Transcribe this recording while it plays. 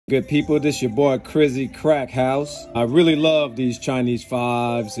Good people, this your boy Crizzy Crack House. I really love these Chinese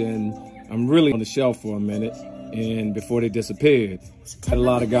 5s, and I'm really on the shelf for a minute. And before they disappeared, had a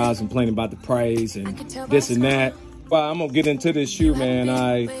lot of guys complaining about the price and this and that. Well, I'm gonna get into this shoe, man.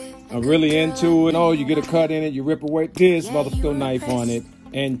 I'm really into it. Oh, you get a cut in it, you rip away this motherfucker knife on it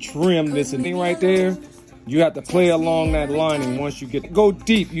and trim this and thing right there. You have to play along that lining. Once you go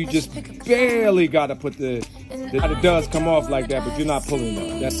deep, you just barely gotta put it does come off like that, but you're not pulling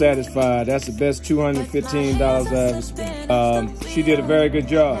it off. That's satisfied. That's the best $215 I ever spent. She did a very good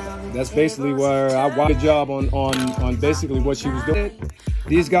job. That's basically where I watched the job on basically what she was doing.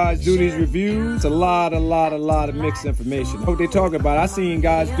 These guys do these reviews, a lot of mixed information. What they talk about, I seen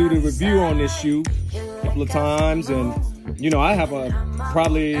guys do the review on this shoe a couple of times, and you know, I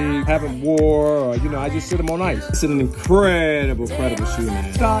probably haven't wore, or you know, I just sit them on ice. It's an incredible shoe,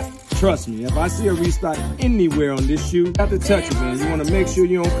 man. Trust me, if I see a restock anywhere on this shoe, you have to touch it, man. You want to make sure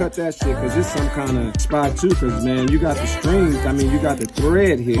you don't cut that shit, because it's some kind of spot too, because, man, you got the strings, I mean, you got the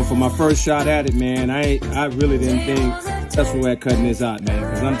thread here. But for my first shot at it, man, I really didn't think successful at cutting this out, man,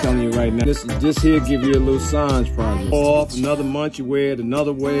 because I'm telling you right now, this here give you a little signs probably. Off, another month you wear it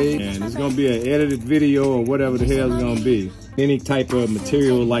another way, and it's going to be an edited video or whatever the hell it's going to be. Any type of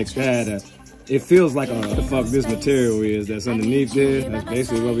material like that, it feels like what the fuck this material is that's underneath this. That's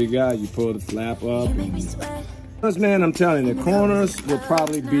basically what we got. You pull the flap up. And man, I'm telling you, the corners will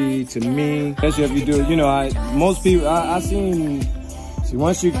probably be, to me, especially if you do it, you know, most people, I seen, see,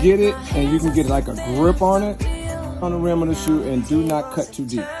 once you get it and you can get like a grip on it, on the rim of the shoe, and do not cut too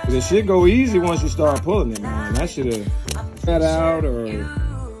deep. It should go easy once you start pulling it, man. I should have cut out, or,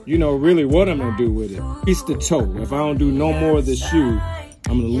 you know, really what I'm gonna do with it. At least the toe. If I don't do no more of the shoe,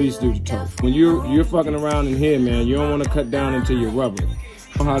 I'm gonna at least do the toe. When you're fucking around in here, man, you don't wanna cut down until your rubber.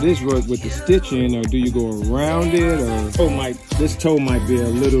 How this works with the stitching, or do you go around it, or this toe might be a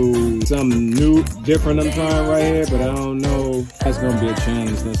little something new, different I'm trying right here, but I don't know. That's gonna be a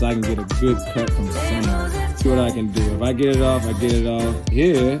challenge unless I can get a good cut from somewhere. See what I can do. If I get it off, I get it off.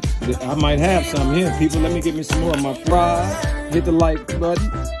 Here, I might have some here. People, let me get me some more of my fries. Hit the like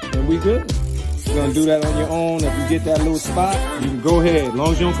button, and we good. You're gonna do that on your own. If you get that little spot, you can go ahead. As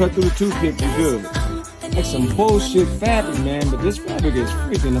long as you don't cut through the toothpick, you're good. Like some bullshit fabric, man, but this fabric is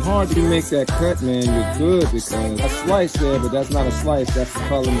freaking hard to make that cut, man. You're good, because a slice there, but that's not a slice. That's the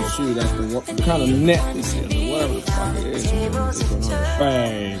color of the shoe. That's the kind of net this is, or whatever the fuck it is.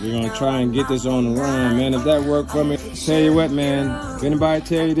 Hey, we're gonna try and get this on the run, man. If that worked for me, tell you what, man. If anybody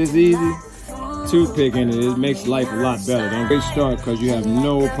tell you this easy, toothpick in it makes life a lot better. Don't get started, because you have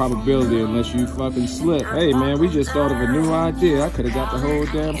no probability unless you fucking slip. Hey, man, we just thought of a new idea. I could have got the whole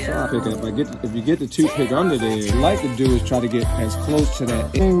damn side pick up. If you get the toothpick under there, what I like to do is try to get as close to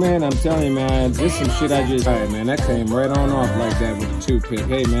that thing, man. I'm telling you, man, this is some shit I just, all right, man, that came right on off like that with the toothpick.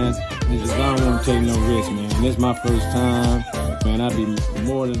 Hey, man, I don't want to take no risk, man. This is my first time, man. I'd be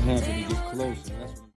more than happy to get closer.